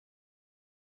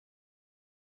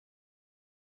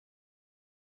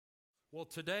Well,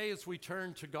 today as we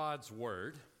turn to God's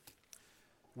Word,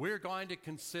 we're going to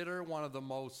consider one of the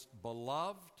most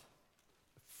beloved,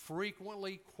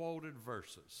 frequently quoted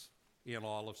verses in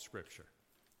all of Scripture.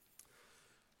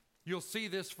 You'll see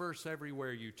this verse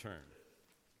everywhere you turn.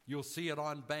 You'll see it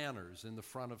on banners in the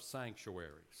front of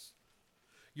sanctuaries.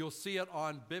 You'll see it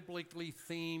on biblically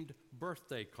themed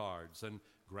birthday cards and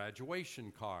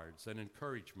graduation cards and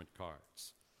encouragement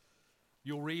cards.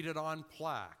 You'll read it on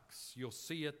plaques. You'll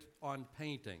see it on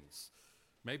paintings.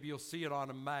 Maybe you'll see it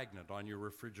on a magnet on your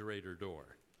refrigerator door.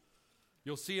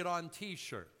 You'll see it on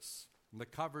T-shirts and the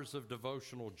covers of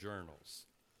devotional journals.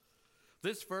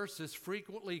 This verse is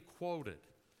frequently quoted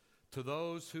to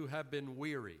those who have been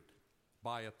wearied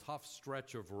by a tough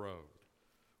stretch of road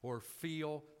or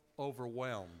feel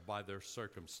overwhelmed by their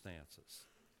circumstances.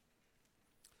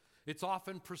 It's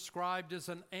often prescribed as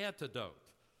an antidote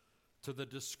to the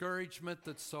discouragement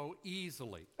that so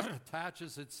easily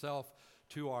attaches itself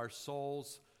to our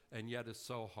souls and yet is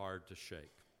so hard to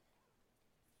shake.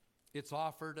 It's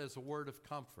offered as a word of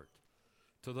comfort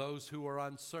to those who are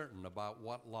uncertain about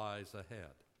what lies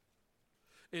ahead.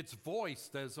 It's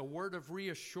voiced as a word of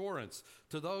reassurance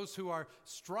to those who are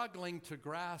struggling to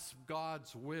grasp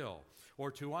God's will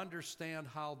or to understand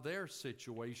how their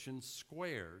situation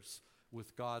squares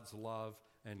with God's love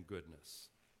and goodness.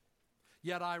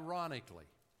 Yet ironically,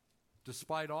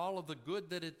 despite all of the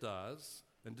good that it does,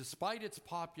 and despite its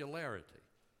popularity,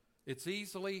 it's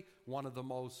easily one of the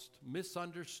most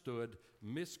misunderstood,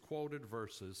 misquoted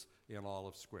verses in all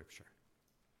of Scripture.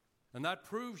 And that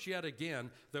proves yet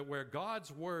again that where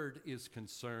God's Word is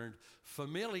concerned,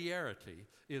 familiarity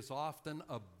is often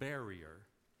a barrier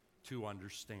to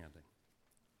understanding.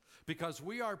 Because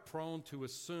we are prone to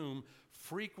assume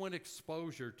frequent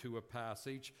exposure to a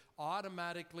passage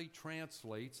automatically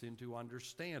translates into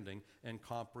understanding and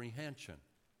comprehension,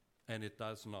 and it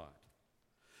does not.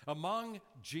 Among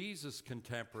Jesus'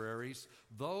 contemporaries,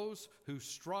 those who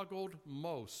struggled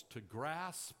most to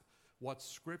grasp what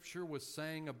Scripture was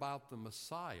saying about the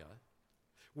Messiah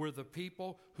were the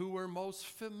people who were most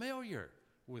familiar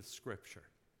with Scripture,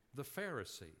 the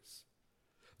Pharisees.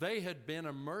 They had been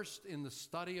immersed in the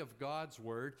study of God's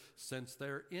Word since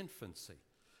their infancy.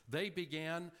 They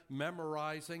began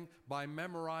memorizing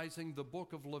the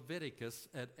book of Leviticus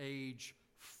at age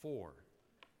 4.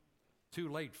 Too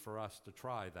late for us to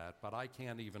try that, but I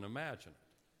can't even imagine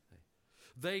it.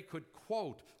 They could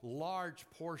quote large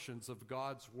portions of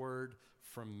God's Word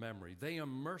from memory. They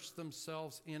immersed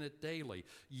themselves in it daily,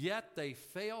 yet they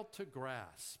failed to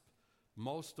grasp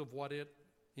most of what it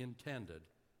intended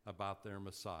about their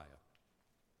Messiah.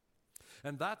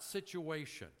 And that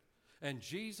situation and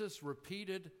Jesus'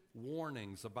 repeated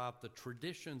warnings about the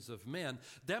traditions of men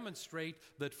demonstrate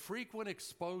that frequent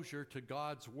exposure to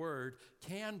God's Word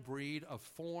can breed a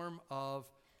form of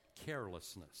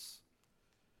carelessness.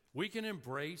 We can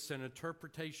embrace an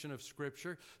interpretation of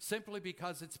Scripture simply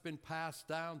because it's been passed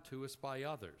down to us by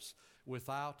others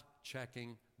without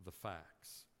checking the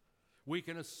facts. We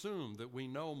can assume that we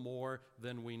know more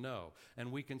than we know,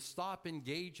 and we can stop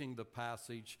engaging the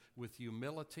passage with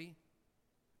humility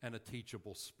and a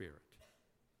teachable spirit.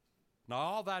 Now,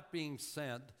 all that being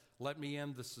said, let me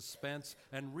end the suspense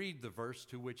and read the verse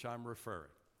to which I'm referring.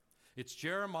 It's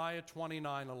Jeremiah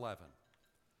 29:11.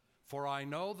 For I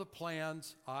know the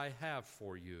plans I have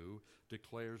for you,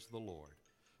 declares the Lord.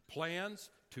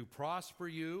 Plans to prosper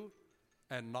you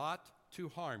and not to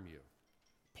harm you.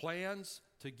 Plans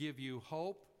to give you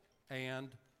hope and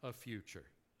a future.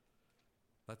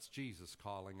 That's Jesus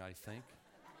calling, I think.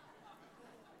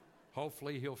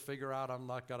 Hopefully he'll figure out I'm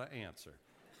not going to answer.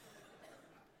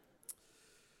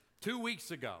 2 weeks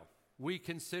ago, we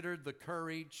considered the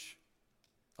courage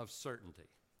of certainty.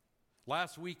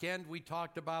 Last weekend, we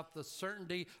talked about the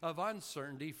certainty of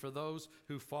uncertainty for those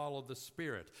who follow the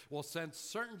Spirit. Well, since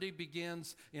certainty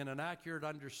begins in an accurate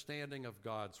understanding of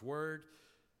God's Word,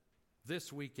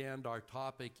 this weekend our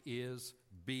topic is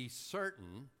be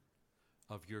certain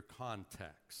of your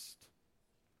context.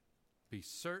 Be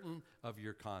certain of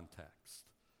your context.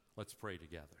 Let's pray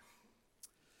together.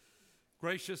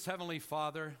 Gracious Heavenly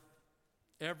Father,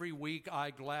 every week I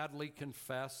gladly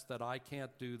confess that I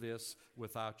can't do this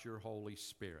without your Holy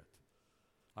Spirit.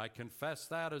 I confess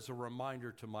that as a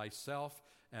reminder to myself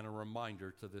and a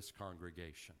reminder to this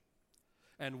congregation.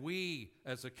 And we,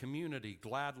 as a community,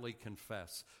 gladly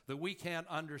confess that we can't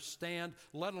understand,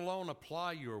 let alone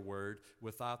apply your word,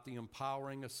 without the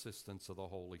empowering assistance of the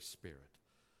Holy Spirit.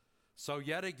 So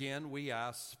yet again, we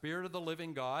ask, Spirit of the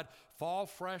living God, fall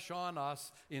fresh on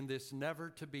us in this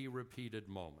never-to-be-repeated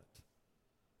moment.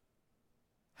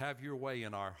 Have your way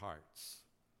in our hearts.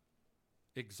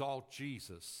 exalt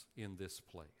Jesus in this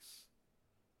place.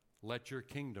 Let your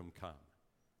kingdom come.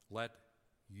 Let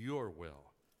your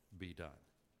will be done.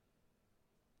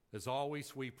 As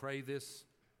always, we pray this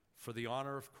for the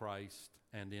honor of Christ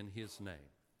and in his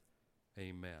name.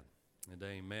 Amen and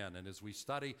amen. And as we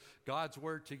study God's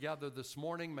word together this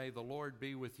morning, may the Lord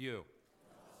be with you.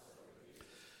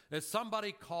 As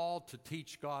somebody called to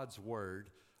teach God's word,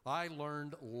 I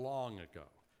learned long ago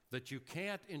that you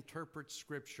can't interpret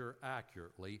Scripture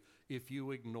accurately if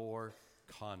you ignore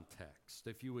context,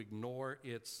 if you ignore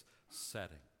its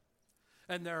setting.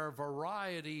 And there are a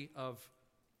variety of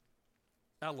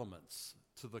elements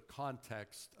to the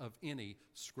context of any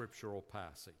scriptural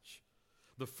passage.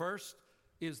 The first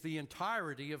is the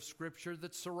entirety of Scripture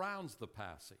that surrounds the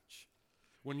passage.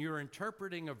 When you're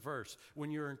interpreting a verse,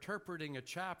 when you're interpreting a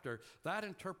chapter, that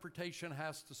interpretation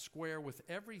has to square with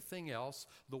everything else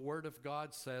the Word of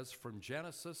God says from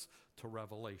Genesis to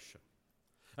Revelation.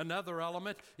 Another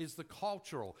element is the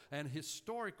cultural and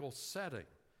historical setting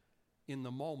in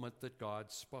the moment that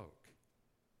God spoke.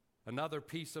 Another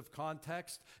piece of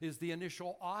context is the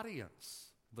initial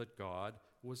audience that God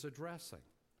was addressing.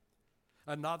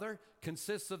 Another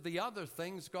consists of the other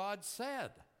things God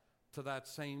said to that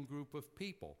same group of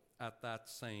people at that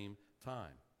same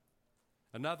time.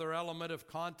 Another element of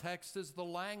context is the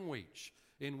language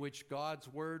in which God's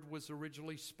word was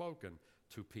originally spoken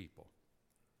to people.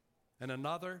 And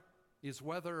another is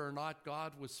whether or not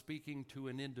God was speaking to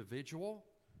an individual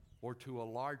or to a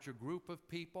larger group of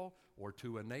people or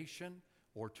to a nation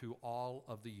or to all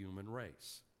of the human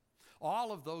race.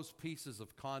 All of those pieces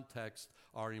of context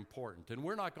are important, and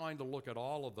we're not going to look at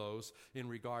all of those in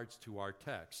regards to our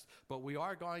text, but we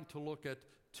are going to look at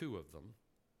two of them.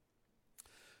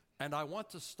 And I want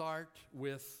to start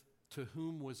with, to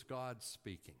whom was God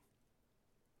speaking?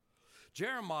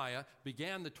 Jeremiah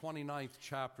began the 29th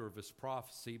chapter of his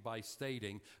prophecy by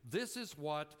stating, "This is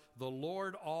what the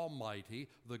Lord Almighty,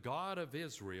 the God of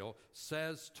Israel,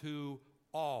 says to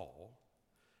all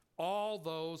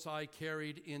those I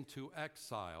carried into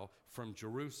exile from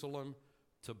Jerusalem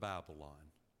to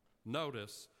Babylon."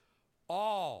 Notice,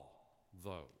 all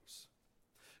those.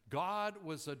 God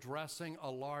was addressing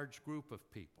a large group of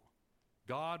people.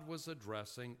 God was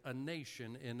addressing a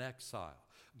nation in exile.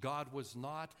 God was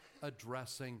not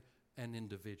addressing an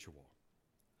individual.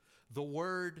 The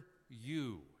word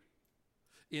 "you"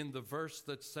 in the verse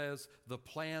that says, "The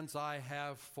plans I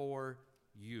have for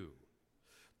you,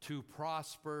 to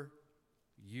prosper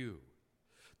you,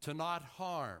 to not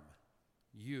harm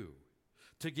you,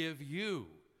 to give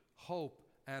you hope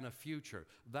and a future."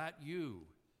 That "you"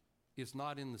 is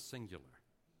not in the singular.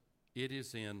 It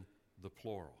is in the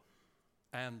plural.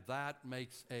 And that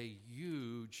makes a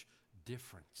huge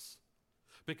difference.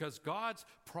 Because God's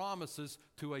promises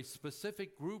to a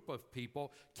specific group of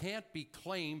people can't be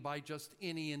claimed by just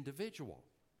any individual.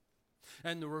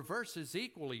 And the reverse is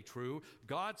equally true.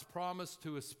 God's promise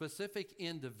to a specific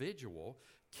individual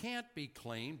can't be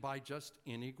claimed by just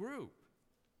any group.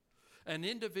 An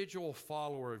individual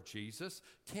follower of Jesus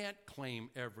can't claim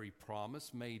every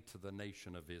promise made to the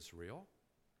nation of Israel.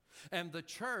 And the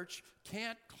church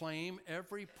can't claim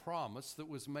every promise that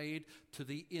was made to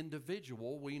the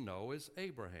individual we know as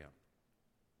Abraham.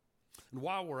 And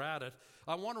while we're at it,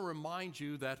 I want to remind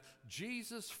you that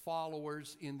Jesus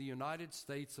followers in the United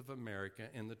States of America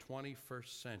in the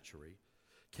 21st century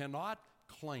cannot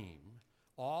claim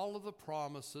all of the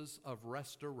promises of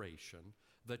restoration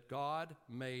that God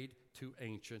made to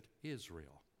ancient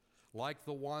Israel, like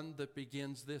the one that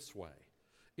begins this way: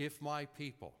 "If my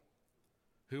people,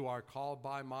 who are called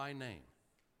by my name,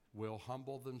 will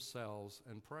humble themselves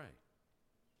and pray."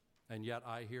 And yet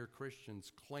I hear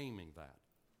Christians claiming that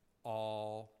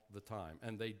all the time,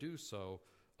 and they do so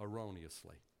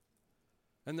erroneously.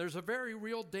 And there's a very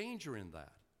real danger in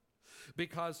that,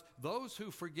 because those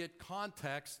who forget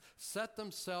context set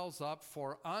themselves up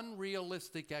for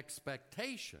unrealistic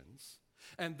expectations,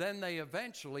 and then they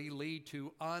eventually lead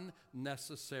to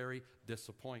unnecessary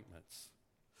disappointments.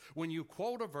 When you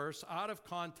quote a verse out of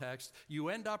context, you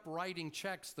end up writing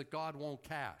checks that God won't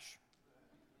cash.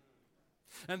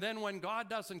 And then when God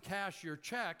doesn't cash your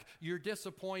check, you're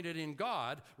disappointed in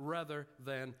God rather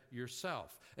than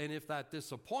yourself. And if that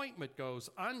disappointment goes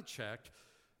unchecked,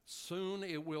 soon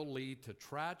it will lead to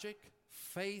tragic,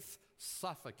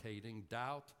 faith-suffocating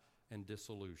doubt and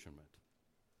disillusionment.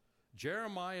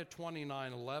 Jeremiah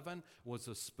 29:11 was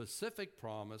a specific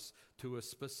promise to a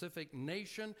specific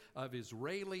nation of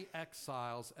Israeli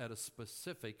exiles at a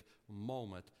specific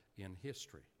moment in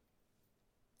history.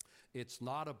 It's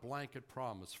not a blanket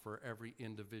promise for every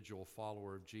individual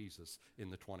follower of Jesus in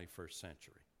the 21st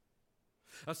century.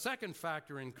 A second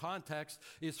factor in context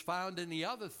is found in the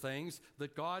other things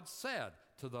that God said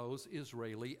to those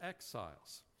Israeli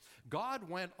exiles. God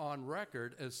went on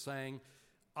record as saying,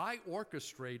 I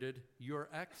orchestrated your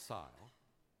exile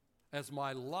as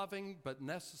my loving but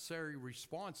necessary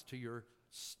response to your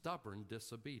stubborn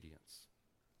disobedience.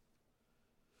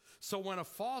 So when a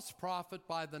false prophet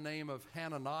by the name of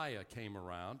Hananiah came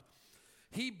around,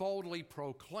 he boldly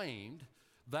proclaimed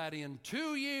that in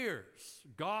 2 years,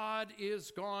 God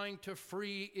is going to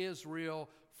free Israel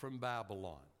from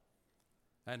Babylon.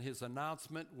 And his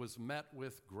announcement was met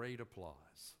with great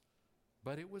applause.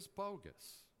 But it was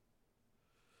bogus.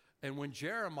 And when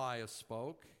Jeremiah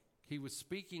spoke, he was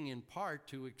speaking in part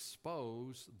to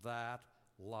expose that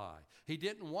lie. He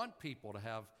didn't want people to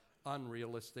have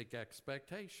unrealistic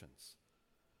expectations.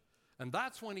 And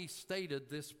that's when he stated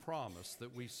this promise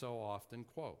that we so often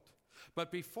quote.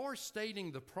 But before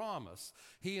stating the promise,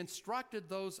 he instructed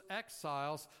those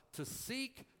exiles to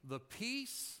seek the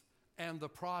peace and the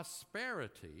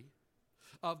prosperity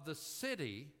of the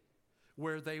city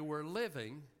where they were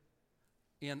living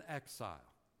in exile.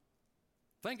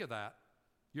 Think of that.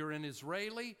 You're an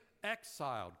Israeli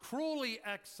exiled, cruelly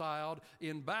exiled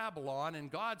in Babylon,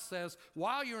 and God says,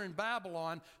 while you're in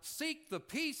Babylon, seek the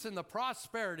peace and the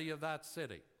prosperity of that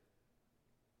city.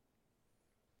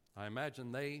 I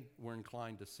imagine they were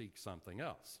inclined to seek something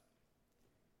else.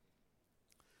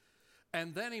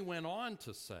 And then he went on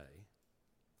to say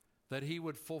that he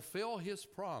would fulfill his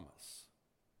promise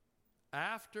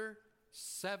after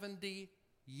 70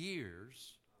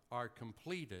 years are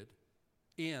completed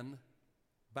in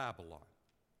Babylon.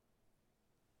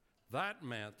 That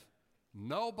meant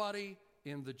nobody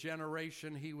in the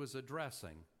generation he was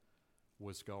addressing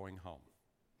was going home.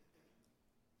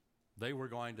 They were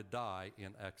going to die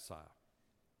in exile.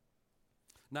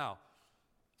 Now,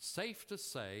 safe to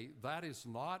say, that is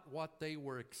not what they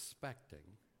were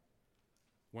expecting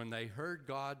when they heard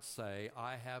God say,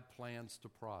 I have plans to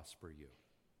prosper you.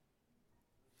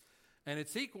 And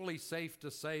it's equally safe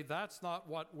to say that's not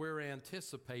what we're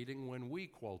anticipating when we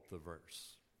quote the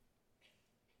verse.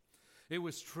 It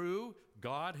was true,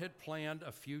 God had planned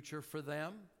a future for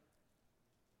them,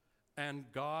 and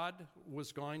God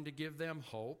was going to give them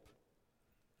hope.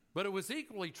 But it was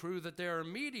equally true that their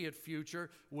immediate future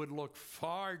would look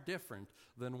far different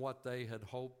than what they had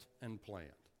hoped and planned.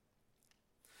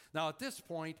 Now, at this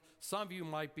point, some of you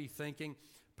might be thinking,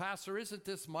 Pastor, isn't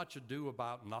this much ado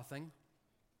about nothing?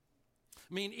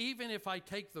 I mean, even if I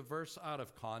take the verse out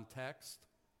of context,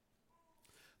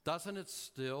 doesn't it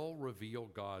still reveal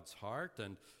God's heart?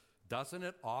 And doesn't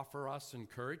it offer us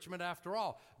encouragement? After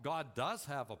all, God does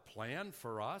have a plan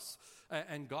for us,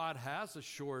 and God has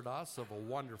assured us of a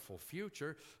wonderful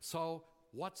future. So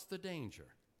what's the danger?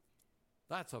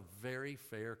 That's a very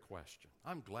fair question.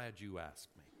 I'm glad you asked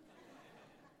me.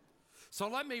 So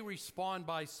let me respond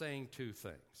by saying two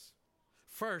things.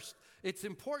 First, it's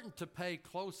important to pay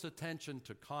close attention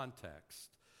to context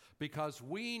because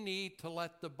we need to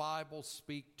let the Bible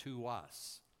speak to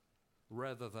us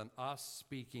rather than us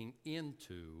speaking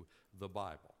into the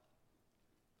Bible.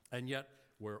 And yet,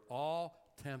 we're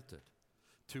all tempted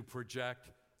to project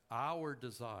our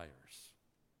desires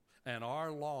and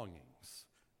our longings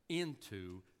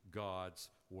into God's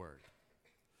Word.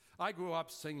 I grew up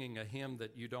singing a hymn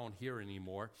that you don't hear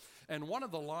anymore, and one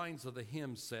of the lines of the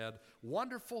hymn said,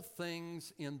 "Wonderful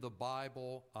things in the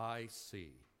Bible I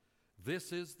see.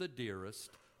 This is the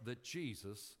dearest, that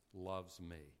Jesus loves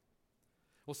me."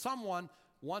 Well, someone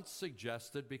once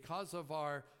suggested, because of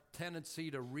our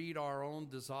tendency to read our own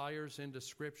desires into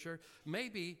Scripture,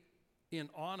 maybe in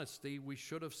honesty we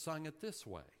should have sung it this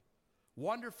way: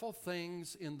 "Wonderful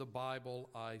things in the Bible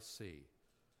I see,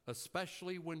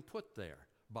 especially when put there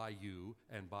by you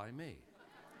and by me."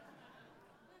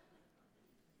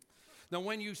 Now,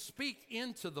 when you speak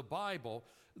into the Bible,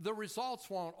 the results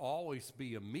won't always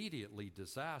be immediately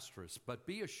disastrous, but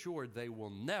be assured they will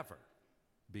never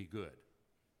be good.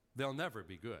 They'll never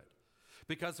be good.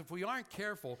 Because if we aren't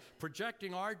careful,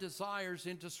 projecting our desires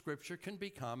into Scripture can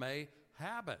become a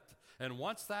habit. And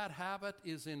once that habit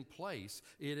is in place,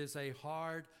 it is a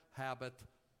hard habit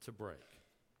to break.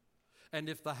 And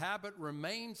if the habit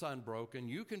remains unbroken,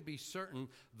 you can be certain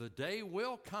the day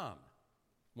will come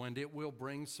when it will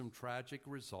bring some tragic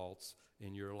results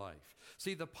in your life.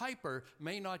 See, the piper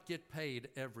may not get paid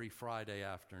every Friday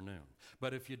afternoon,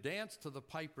 but if you dance to the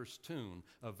piper's tune,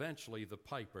 eventually the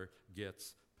piper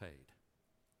gets paid.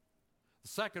 The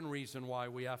second reason why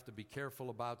we have to be careful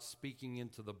about speaking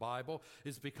into the Bible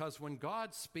is because when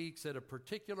God speaks at a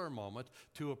particular moment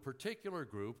to a particular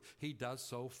group, he does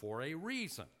so for a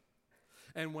reason.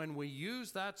 And when we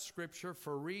use that scripture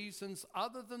for reasons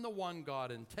other than the one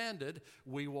God intended,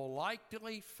 we will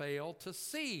likely fail to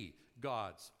see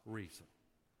God's reason.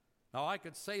 Now, I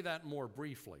could say that more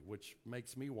briefly, which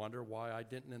makes me wonder why I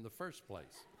didn't in the first place.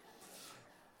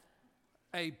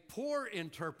 A poor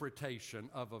interpretation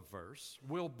of a verse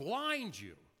will blind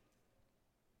you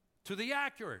to the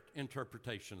accurate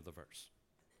interpretation of the verse.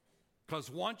 Because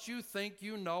once you think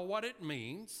you know what it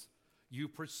means, you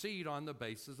proceed on the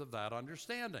basis of that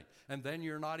understanding. And then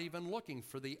you're not even looking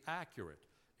for the accurate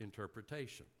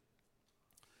interpretation.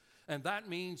 And that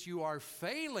means you are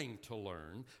failing to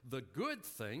learn the good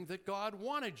thing that God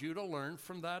wanted you to learn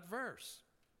from that verse.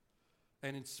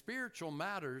 And in spiritual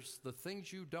matters, the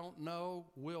things you don't know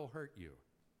will hurt you.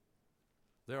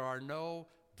 There are no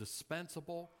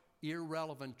dispensable,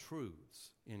 irrelevant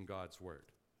truths in God's Word.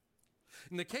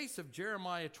 In the case of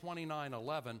Jeremiah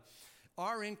 29:11,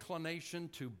 our inclination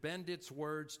to bend its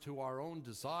words to our own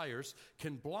desires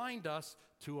can blind us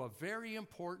to a very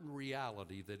important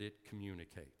reality that it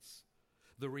communicates.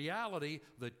 The reality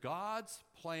that God's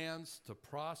plans to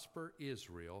prosper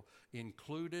Israel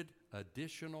included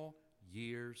additional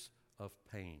years of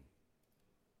pain.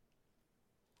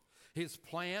 His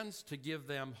plans to give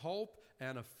them hope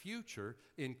and a future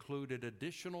included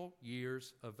additional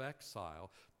years of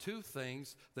exile, two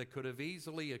things that could have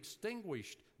easily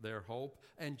extinguished their hope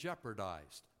and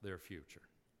jeopardized their future.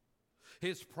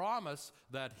 His promise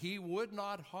that he would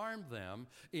not harm them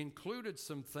included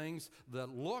some things that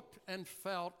looked and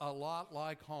felt a lot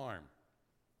like harm.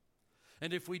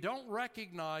 And if we don't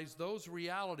recognize those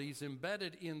realities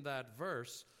embedded in that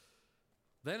verse,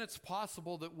 then it's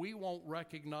possible that we won't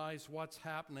recognize what's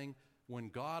happening when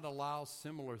God allows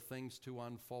similar things to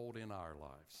unfold in our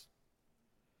lives.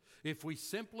 If we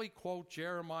simply quote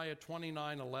Jeremiah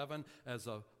 29:11 as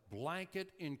a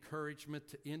blanket encouragement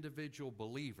to individual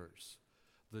believers,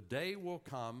 the day will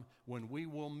come when we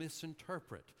will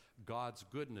misinterpret God's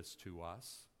goodness to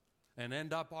us and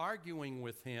end up arguing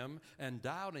with him and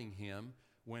doubting him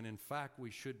when in fact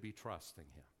we should be trusting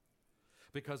him.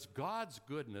 Because God's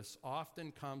goodness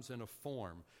often comes in a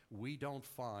form we don't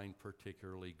find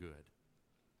particularly good.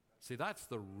 See, that's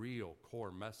the real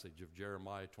core message of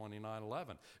Jeremiah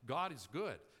 29:11. God is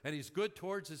good, and he's good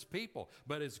towards his people,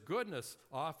 but his goodness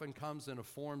often comes in a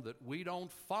form that we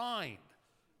don't find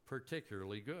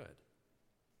particularly good.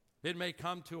 It may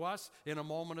come to us in a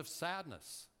moment of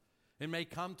sadness. It may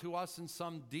come to us in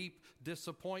some deep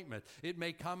disappointment. It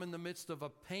may come in the midst of a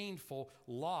painful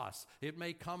loss. It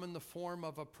may come in the form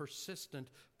of a persistent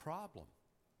problem.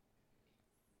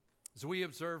 As we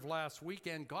observed last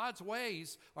weekend, God's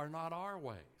ways are not our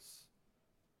ways.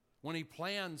 When he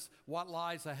plans what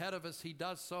lies ahead of us, he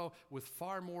does so with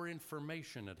far more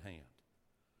information at hand.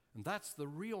 And that's the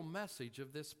real message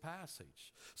of this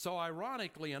passage. So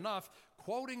ironically enough,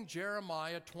 quoting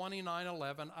Jeremiah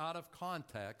 29:11 out of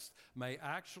context may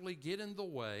actually get in the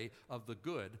way of the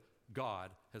good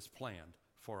God has planned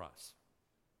for us.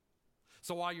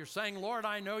 So while you're saying, Lord,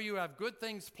 I know you have good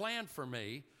things planned for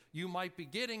me, you might be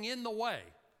getting in the way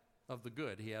of the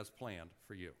good he has planned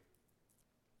for you.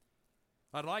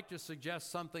 I'd like to suggest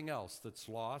something else that's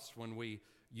lost when we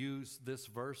use this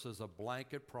verse as a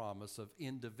blanket promise of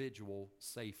individual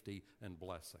safety and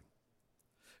blessing.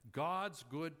 God's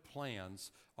good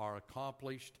plans are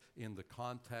accomplished in the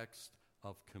context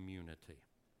of community.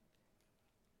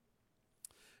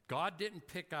 God didn't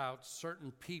pick out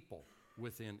certain people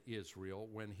within Israel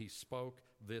when he spoke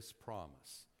this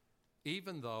promise,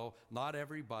 even though not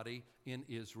everybody in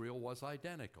Israel was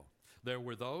identical. There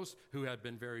were those who had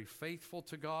been very faithful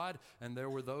to God, and there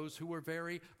were those who were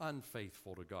very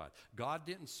unfaithful to God. God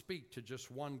didn't speak to just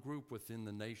one group within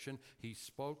the nation. He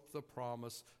spoke the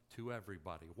promise to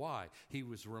everybody. Why? He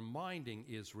was reminding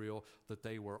Israel that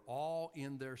they were all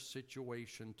in their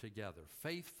situation together,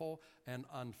 faithful and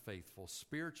unfaithful,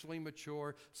 spiritually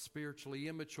mature, spiritually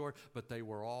immature, but they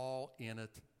were all in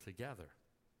it together.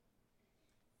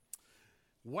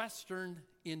 Western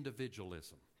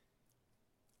individualism,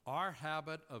 our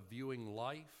habit of viewing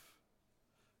life,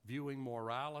 viewing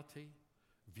morality,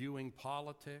 viewing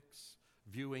politics,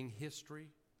 viewing history,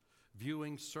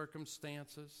 viewing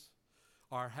circumstances,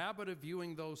 our habit of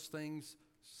viewing those things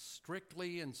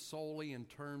strictly and solely in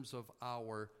terms of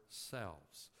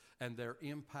ourselves and their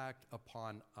impact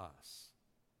upon us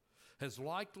has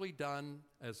likely done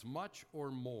as much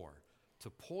or more to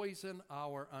poison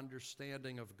our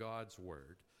understanding of God's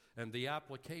Word and the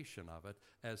application of it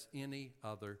as any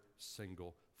other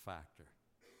single factor.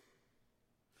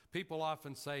 People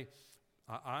often say,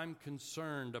 I'm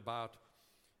concerned about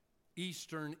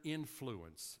Eastern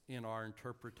influence in our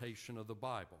interpretation of the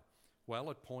Bible. Well,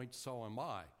 at points so am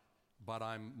I, but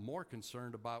I'm more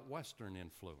concerned about Western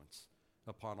influence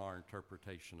upon our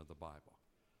interpretation of the Bible.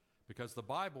 Because the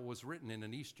Bible was written in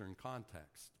an Eastern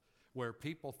context where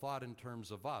people thought in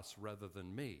terms of us rather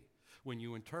than me. When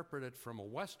you interpret it from a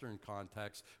Western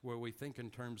context where we think in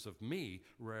terms of me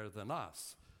rather than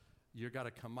us, you've got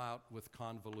to come out with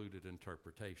convoluted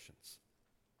interpretations.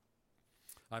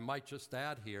 I might just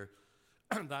add here,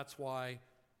 that's why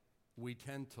we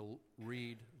tend to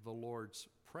read the Lord's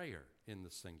Prayer in the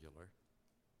singular,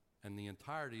 and the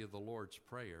entirety of the Lord's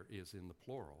Prayer is in the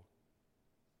plural.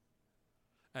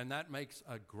 And that makes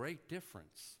a great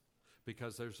difference,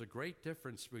 because there's a great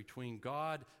difference between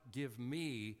God, give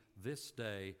me this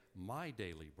day my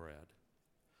daily bread,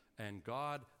 and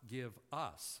God, give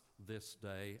us this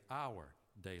day our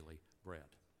daily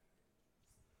bread.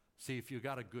 See, if you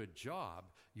got a good job,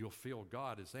 you'll feel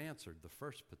God has answered the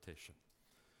first petition.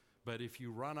 But if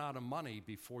you run out of money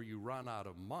before you run out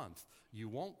of month, you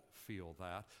won't feel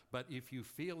that. But if you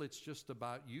feel it's just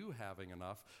about you having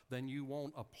enough, then you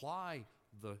won't apply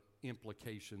the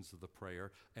implications of the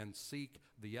prayer and seek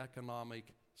the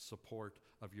economic support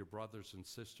of your brothers and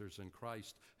sisters in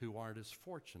Christ who aren't as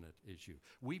fortunate as you.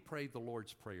 We pray the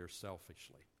Lord's Prayer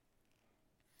selfishly.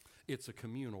 It's a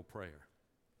communal prayer.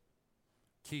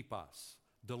 Keep us,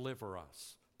 deliver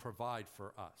us, provide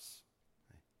for us.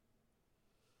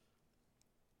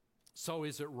 So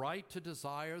is it right to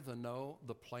desire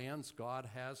the plans God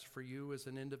has for you as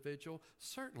an individual?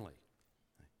 Certainly.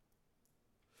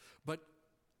 But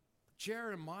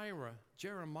Jeremiah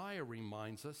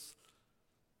reminds us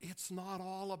it's not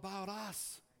all about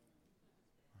us.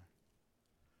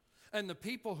 And the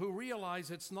people who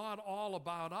realize it's not all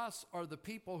about us are the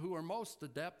people who are most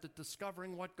adept at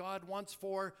discovering what God wants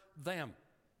for them.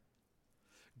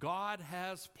 God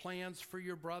has plans for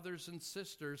your brothers and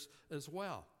sisters as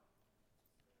well.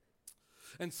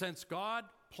 And since God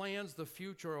plans the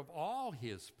future of all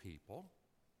his people,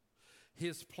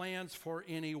 his plans for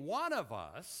any one of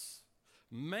us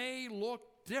may look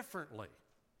differently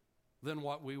than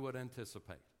what we would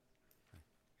anticipate.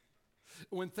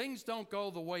 When things don't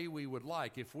go the way we would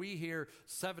like, if we hear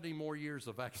 70 more years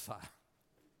of exile,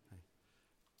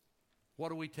 what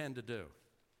do we tend to do?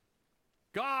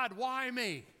 God, why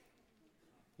me?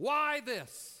 Why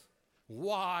this?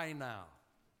 Why now?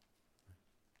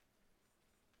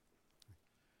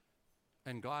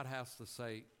 And God has to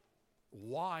say,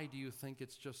 why do you think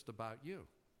it's just about you?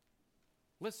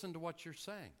 Listen to what you're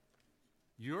saying.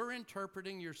 You're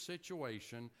interpreting your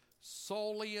situation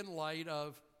solely in light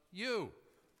of you.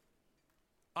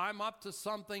 I'm up to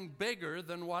something bigger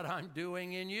than what I'm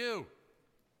doing in you.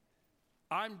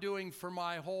 I'm doing for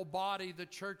my whole body, the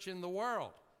church in the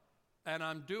world, and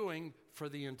I'm doing for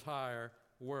the entire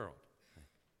world.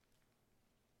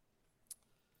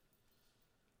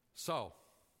 So,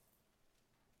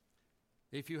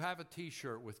 if you have a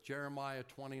t-shirt with Jeremiah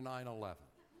 29:11,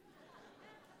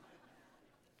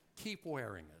 keep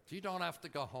wearing it. You don't have to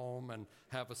go home and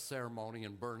have a ceremony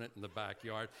and burn it in the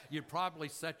backyard. You'd probably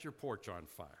set your porch on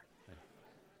fire.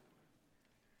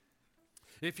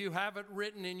 If you have it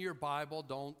written in your Bible,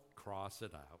 don't cross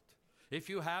it out. If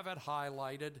you have it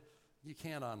highlighted, you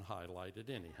can't unhighlight it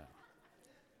anyhow.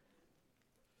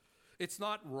 It's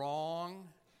not wrong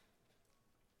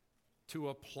to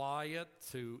apply it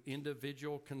to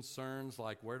individual concerns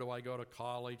like where do I go to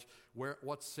college,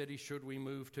 what city should we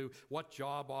move to, what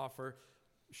job offer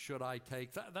should I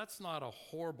take. That's not a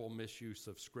horrible misuse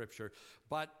of Scripture,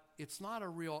 but it's not a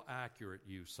real accurate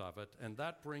use of it, and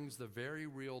that brings the very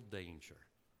real danger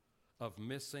of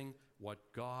missing what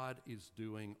God is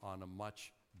doing on a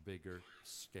much bigger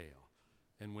scale.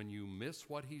 And when you miss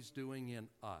what he's doing in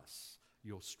us,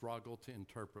 you'll struggle to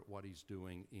interpret what he's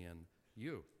doing in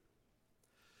you.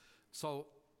 So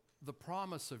the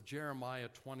promise of Jeremiah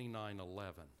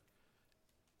 29:11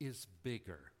 is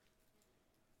bigger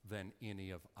than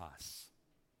any of us.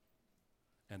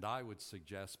 And I would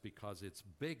suggest because it's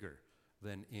bigger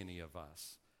than any of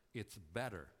us, it's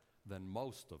better than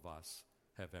most of us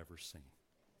have ever seen.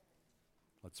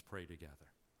 Let's pray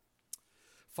together.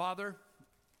 Father,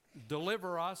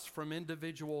 deliver us from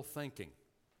individual thinking,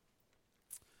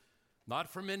 not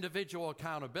from individual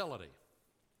accountability,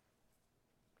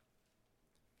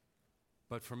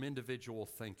 but from individual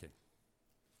thinking.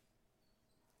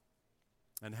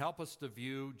 And help us to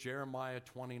view Jeremiah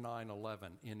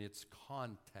 29:11 in its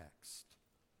context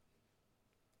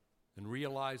and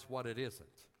realize what it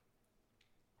isn't,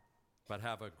 but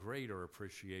have a greater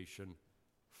appreciation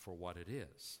for what it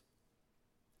is.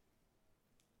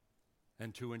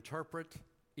 And to interpret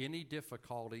any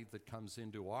difficulty that comes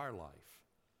into our life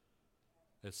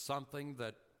as something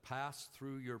that pass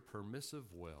through your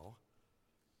permissive will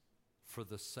for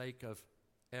the sake of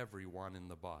everyone in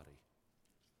the body.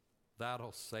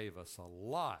 That'll save us a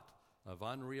lot of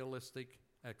unrealistic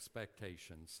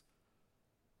expectations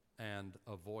and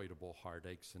avoidable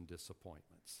heartaches and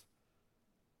disappointments.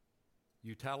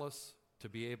 You tell us to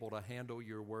be able to handle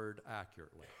your word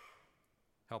accurately.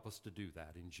 Help us to do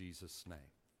that in Jesus' name.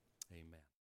 Amen.